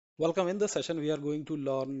Welcome. In this session, we are going to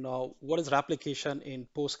learn what is replication in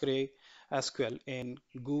PostgreSQL in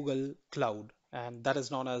Google Cloud, and that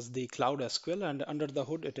is known as the Cloud SQL. And under the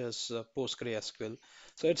hood, it is PostgreSQL.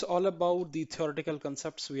 So it's all about the theoretical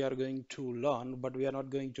concepts we are going to learn, but we are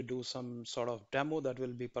not going to do some sort of demo that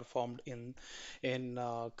will be performed in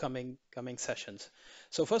coming sessions.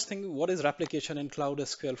 So first thing, what is replication in Cloud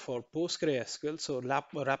SQL for PostgreSQL? So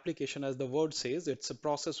replication, as the word says, it's a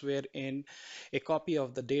process wherein a copy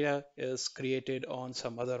of the data is created on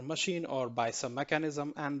some other machine or by some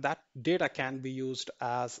mechanism, and that data can be used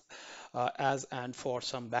as and for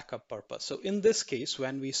some backup purpose. So in this case,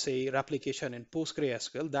 when we say replication in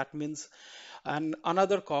PostgreSQL, that means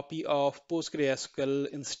another copy of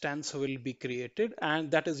PostgreSQL instance will be created,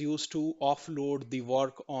 and that is used to offload the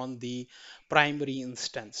work on the primary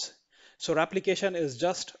instance. So replication is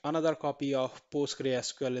just another copy of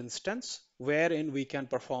PostgreSQL instance wherein we can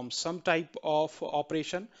perform some type of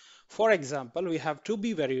operation. For example, we have to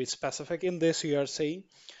be very specific in this.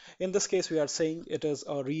 In this case, we are saying it is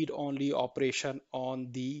a read-only operation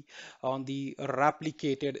on the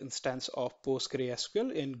replicated instance of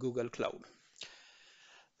PostgreSQL in Google Cloud.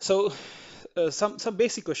 So some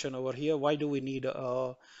basic question over here. Why do we need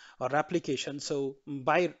a replication? So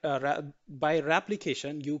by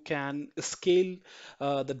replication, you can scale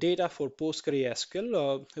the data for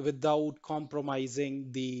PostgreSQL without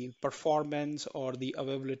compromising the performance or the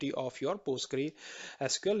availability of your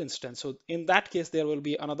PostgreSQL instance. So in that case, there will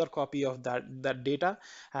be another copy of that data,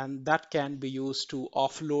 and that can be used to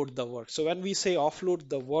offload the work. So when we say offload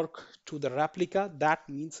the work to the replica, that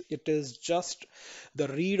means it is just the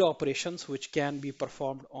read operations which can be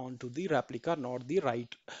performed onto the replica, not the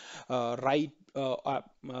write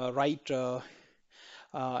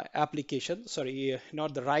application, sorry,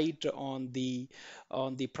 not the write on the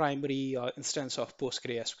primary instance of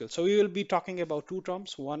PostgreSQL. So we will be talking about two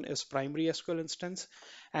terms. One is primary SQL instance,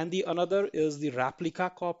 and the another is the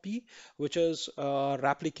replica copy, which is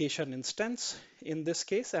replication instance in this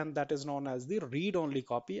case, and that is known as the read-only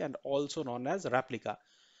copy and also known as replica.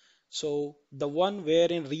 So the one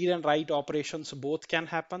wherein read and write operations both can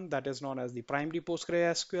happen, that is known as the primary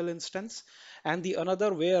PostgreSQL instance, and the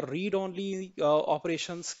another where read-only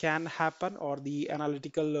operations can happen, or the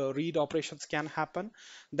analytical read operations can happen,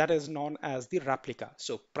 that is known as the replica.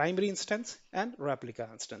 So primary instance and replica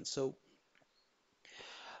instance. So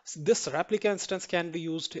this replica instance can be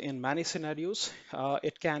used in many scenarios.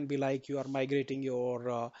 It can be like you are migrating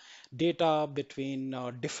your data between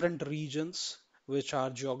different regions which are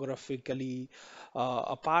geographically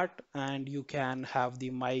apart, and you can have the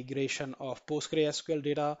migration of PostgreSQL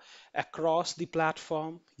data across the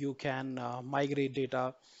platform. You can migrate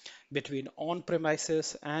data between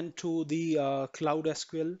on-premises and to the cloud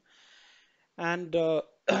SQL. And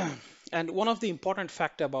and one of the important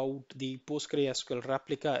fact about the PostgreSQL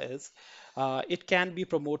replica is it can be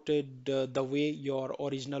promoted the way your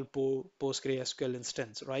original PostgreSQL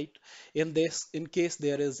instance, right? In case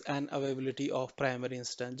there is an availability of primary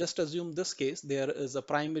instance, just assume this case there is a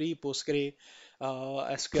primary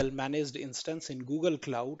PostgreSQL managed instance in Google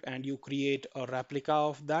Cloud, and you create a replica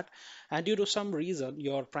of that, and due to some reason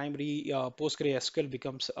your primary PostgreSQL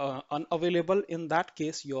becomes unavailable. In that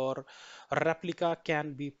case, your replica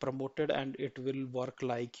can be promoted and it will work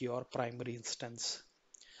like your primary instance.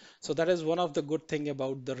 So that is one of the good thing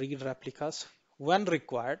about the read replicas. When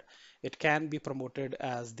required, it can be promoted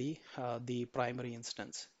as the primary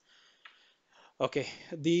instance. Okay,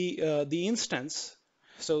 the instance.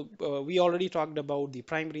 So we already talked about the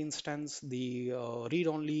primary instance, the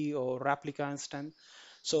read-only or replica instance.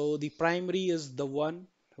 So the primary is the one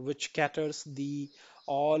which caters the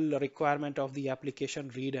all requirement of the application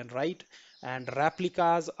read and write, and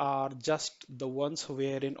replicas are just the ones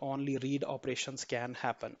wherein only read operations can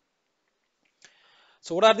happen.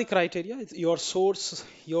 So what are the criteria? Your source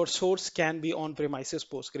can be on-premises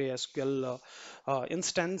PostgreSQL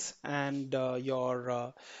instance, and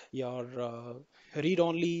your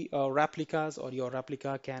read-only replicas or your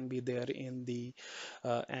replica can be there in the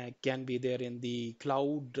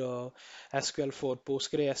cloud SQL for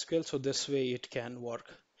PostgreSQL. So this way it can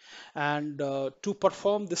work. And to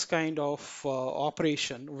perform this kind of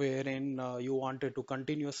operation, wherein you wanted to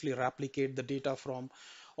continuously replicate the data from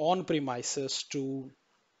on-premises to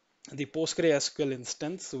the PostgreSQL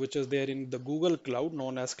instance, which is there in the Google Cloud,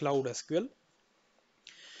 known as Cloud SQL,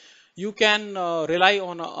 you can rely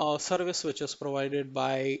on a service which is provided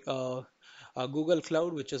by Google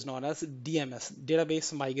Cloud, which is known as DMS,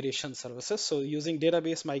 Database Migration Services. So using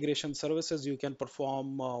database migration services, you can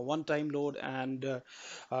perform one-time load, and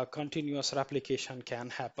continuous replication can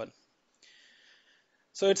happen.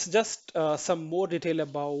 So it's just some more detail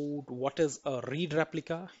about what is a read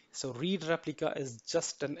replica. So read replica is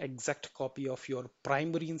just an exact copy of your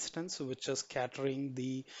primary instance, which is catering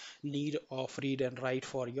the need of read and write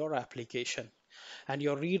for your application. And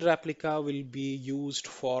your read replica will be used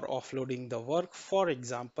for offloading the work. For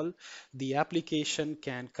example, the application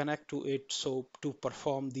can connect to it so to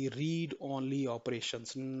perform the read only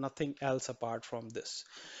operations, nothing else apart from this.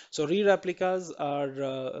 So read replicas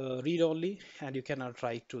are read only and you cannot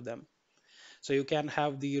write to them. So you can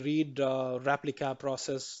have the read replica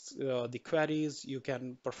process the queries, you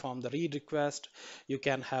can perform the read request, you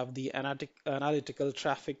can have the analytical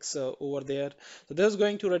traffics over there. So this is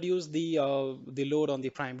going to reduce the load on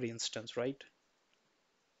the primary instance, right?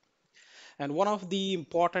 And one of the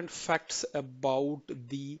important facts about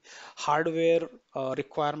the hardware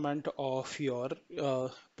requirement of your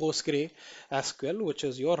PostgreSQL, which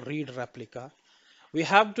is your read replica, we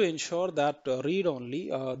have to ensure that read only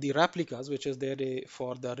the replicas which is there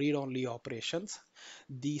for the read only operations,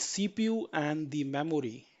 the CPU and the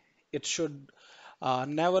memory, it should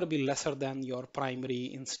never be lesser than your primary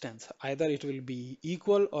instance. Either it will be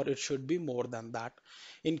equal or it should be more than that.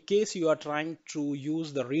 In case you are trying to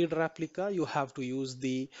use the read replica, you have to use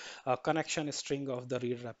the connection string of the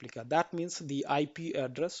read replica. That means the IP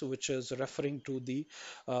address which is referring to the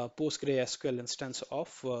PostgreSQL instance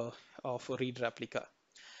of read replica.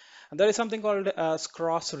 And there is something called as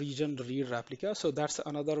cross-region read replica. So that's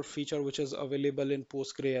another feature which is available in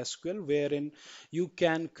PostgreSQL, wherein you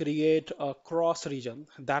can create a cross-region.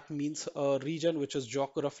 That means a region which is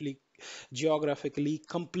geographically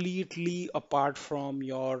completely apart from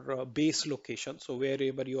your base location. So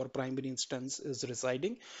wherever your primary instance is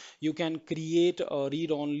residing, you can create a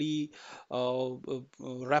read-only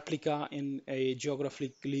replica in a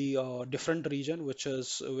geographically different region, which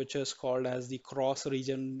is called as the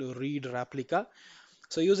cross-region read replica.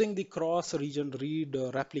 So using the cross-region read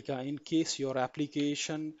replica, in case your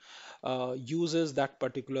application uses that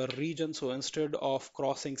particular region, so instead of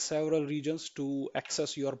crossing several regions to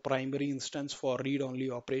access your primary instance for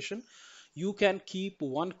read-only operation, you can keep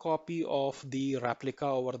one copy of the replica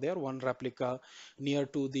over there, one replica near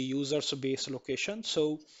to the user's base location.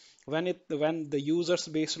 So when the user's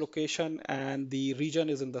base location and the region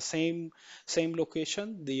is in the same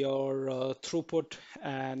location, your throughput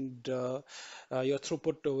and your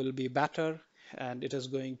throughput will be better, and it is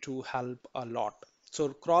going to help a lot. So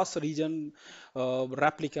cross-region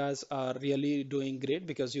replicas are really doing great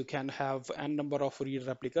because you can have n number of read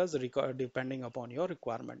replicas depending upon your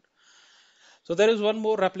requirement. So there is one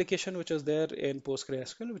more replication which is there in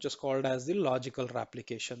PostgreSQL, which is called as the logical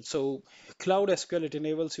replication. So Cloud SQL, it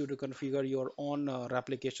enables you to configure your own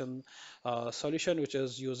replication solution, which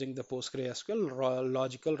is using the PostgreSQL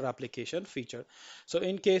logical replication feature. So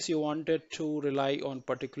in case you wanted to rely on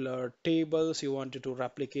particular tables, you wanted to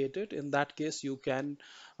replicate it, in that case, you can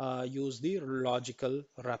use the logical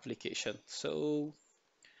replication. So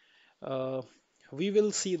uh, we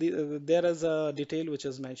will see there is a detail which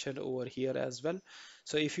is mentioned over here as well.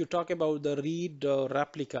 So if you talk about the read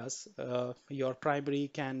replicas, your primary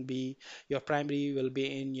will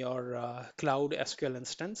be in your Cloud SQL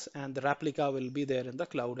instance, and the replica will be there in the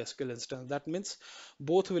Cloud SQL instance. That means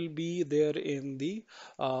both will be there in the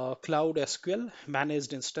Cloud SQL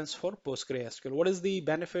managed instance for PostgreSQL. What is the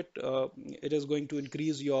benefit? It is going to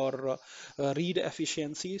increase your read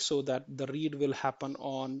efficiency so that the read will happen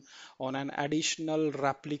on an additional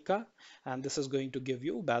replica, and this is going to give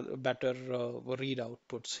you better read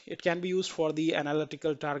outputs. It can be used for the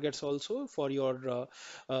analytical targets also for your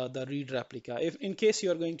the read replica. If in case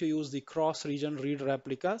you are going to use the cross-region read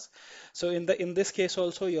replicas, so in this case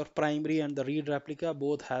also your primary and the read replica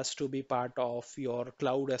both has to be part of your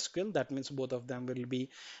Cloud SQL. That means both of them will be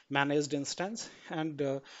managed instance, and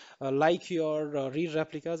like your read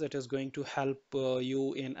replicas, it is going to help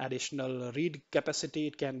you in additional read capacity.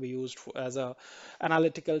 It can be used as a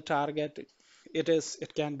analytical target.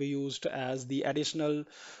 It can be used as the additional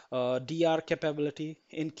DR capability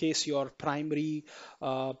in case your primary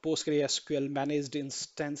PostgreSQL managed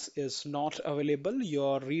instance is not available.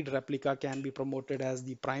 Your read replica can be promoted as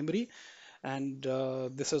the primary, and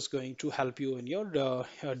this is going to help you in your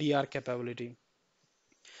DR capability.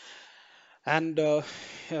 And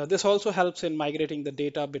this also helps in migrating the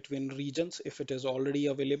data between regions if it is already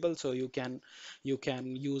available, so you can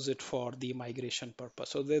use it for the migration purpose.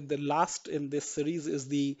 So the last in this series is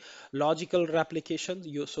the logical replication.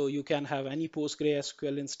 So you can have any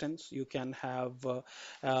PostgreSQL instance, you can have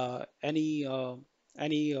any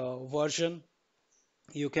version.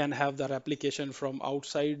 You can have the replication from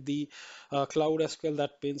outside the Cloud SQL.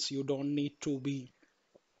 That means you don't need to be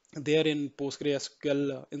there in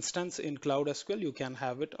PostgreSQL instance in Cloud SQL, you can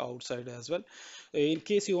have it outside as well. In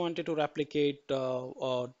case you wanted to replicate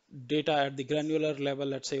data at the granular level,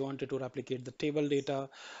 let's say you wanted to replicate the table data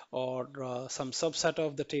or some subset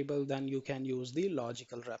of the table, then you can use the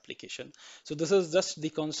logical replication. So this is just the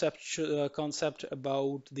concept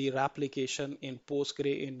about the replication in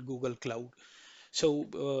Postgre in Google Cloud.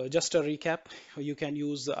 So just a recap, you can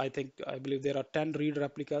use, I believe there are 10 read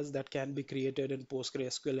replicas that can be created in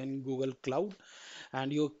PostgreSQL in Google Cloud,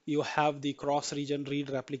 and you have the cross-region read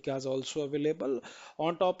replicas also available.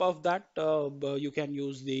 On top of that, you can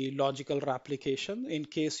use the logical replication in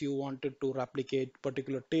case you wanted to replicate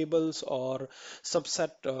particular tables or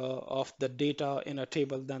subset of the data in a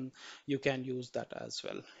table, then you can use that as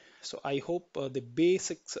well. So I hope the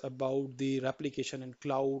basics about the replication in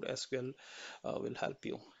Cloud SQL will help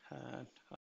you. And